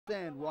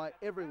understand why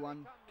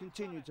everyone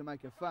continued to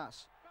make a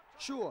fuss.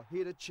 Sure, he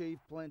had achieved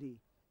plenty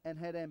and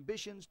had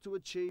ambitions to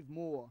achieve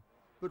more,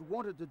 but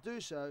wanted to do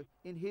so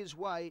in his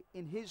way,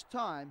 in his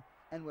time,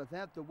 and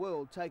without the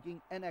world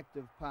taking an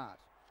active part.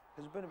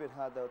 It's been a bit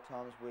hard though at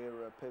times where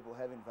people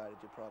have invaded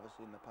your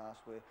privacy in the past,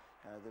 where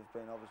they've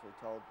been obviously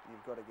told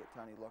you've got to get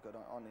Tony Lockett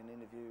on an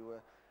interview,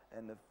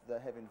 and they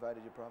have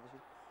invaded your privacy.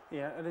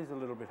 Yeah, it is a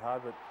little bit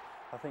hard, but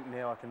I think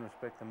now I can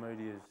respect the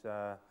media's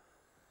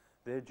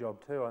their job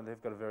too, and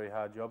they've got a very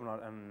hard job,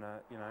 and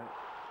you know,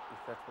 if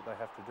that's what they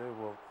have to do,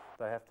 well,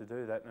 they have to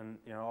do that, and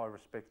you know, I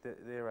respect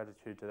their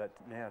attitude to that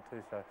now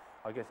too. So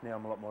I guess now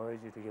I'm a lot more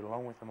easier to get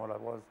along with than what I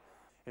was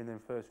in them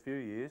first few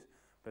years.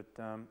 But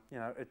you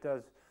know, it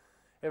does.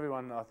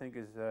 Everyone, I think,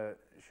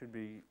 should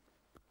be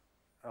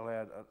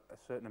allowed a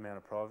certain amount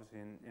of privacy,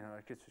 and you know,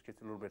 it just gets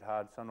a little bit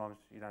hard. Sometimes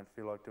you don't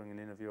feel like doing an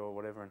interview or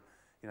whatever, and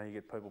you know, you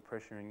get people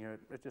pressuring you.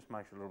 It just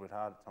makes it a little bit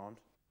hard at times.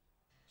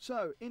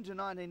 So into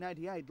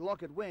 1988,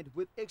 Lockett went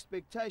with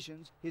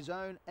expectations, his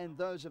own and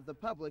those of the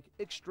public,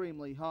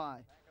 extremely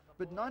high.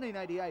 But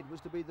 1988 was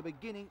to be the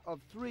beginning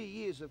of 3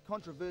 years of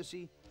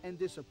controversy and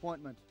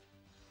disappointment.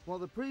 While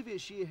the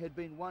previous year had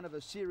been one of a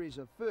series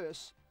of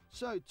firsts,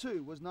 so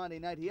too was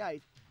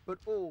 1988, but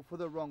all for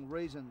the wrong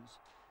reasons.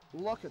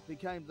 Lockett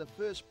became the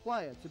first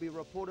player to be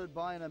reported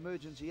by an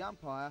emergency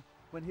umpire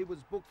when he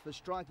was booked for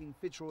striking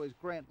Fitzroy's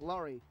Grant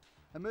Laurie.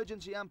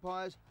 Emergency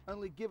umpires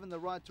only given the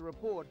right to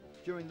report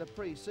during the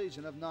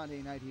pre-season of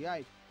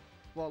 1988.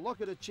 While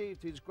Lockett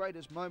achieved his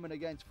greatest moment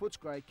against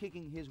Footscray,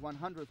 kicking his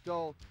 100th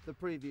goal the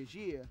previous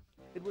year,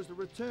 it was the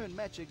return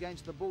match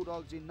against the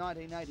Bulldogs in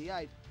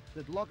 1988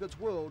 that Lockett's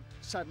world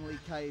suddenly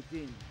caved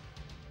in.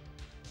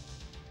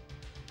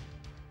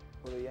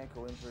 Well, the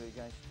ankle injury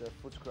against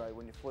Footscray,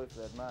 when you flew for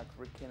that mark,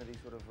 Rick Kennedy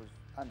sort of was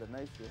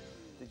underneath you.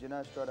 Did you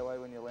know straight away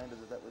when you landed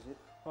that that was it?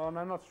 Well,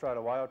 no, not straight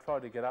away. I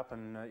tried to get up,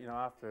 and you know,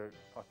 after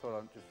I thought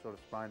I just sort of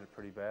sprained it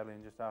pretty badly,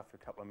 and just after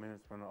a couple of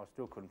minutes, when I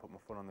still couldn't put my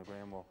foot on the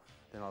ground, well,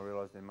 then I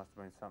realised there must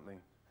have been something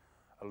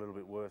a little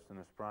bit worse than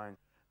a sprain.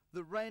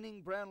 The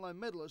reigning Brownlow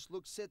medalist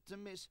looked set to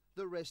miss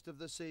the rest of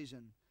the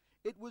season.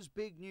 It was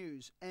big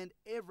news, and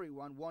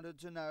everyone wanted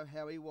to know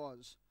how he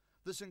was.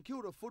 The St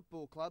Kilda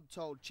Football Club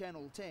told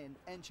Channel 10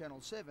 and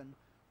Channel 7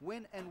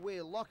 when and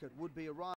where Lockett would be arriving.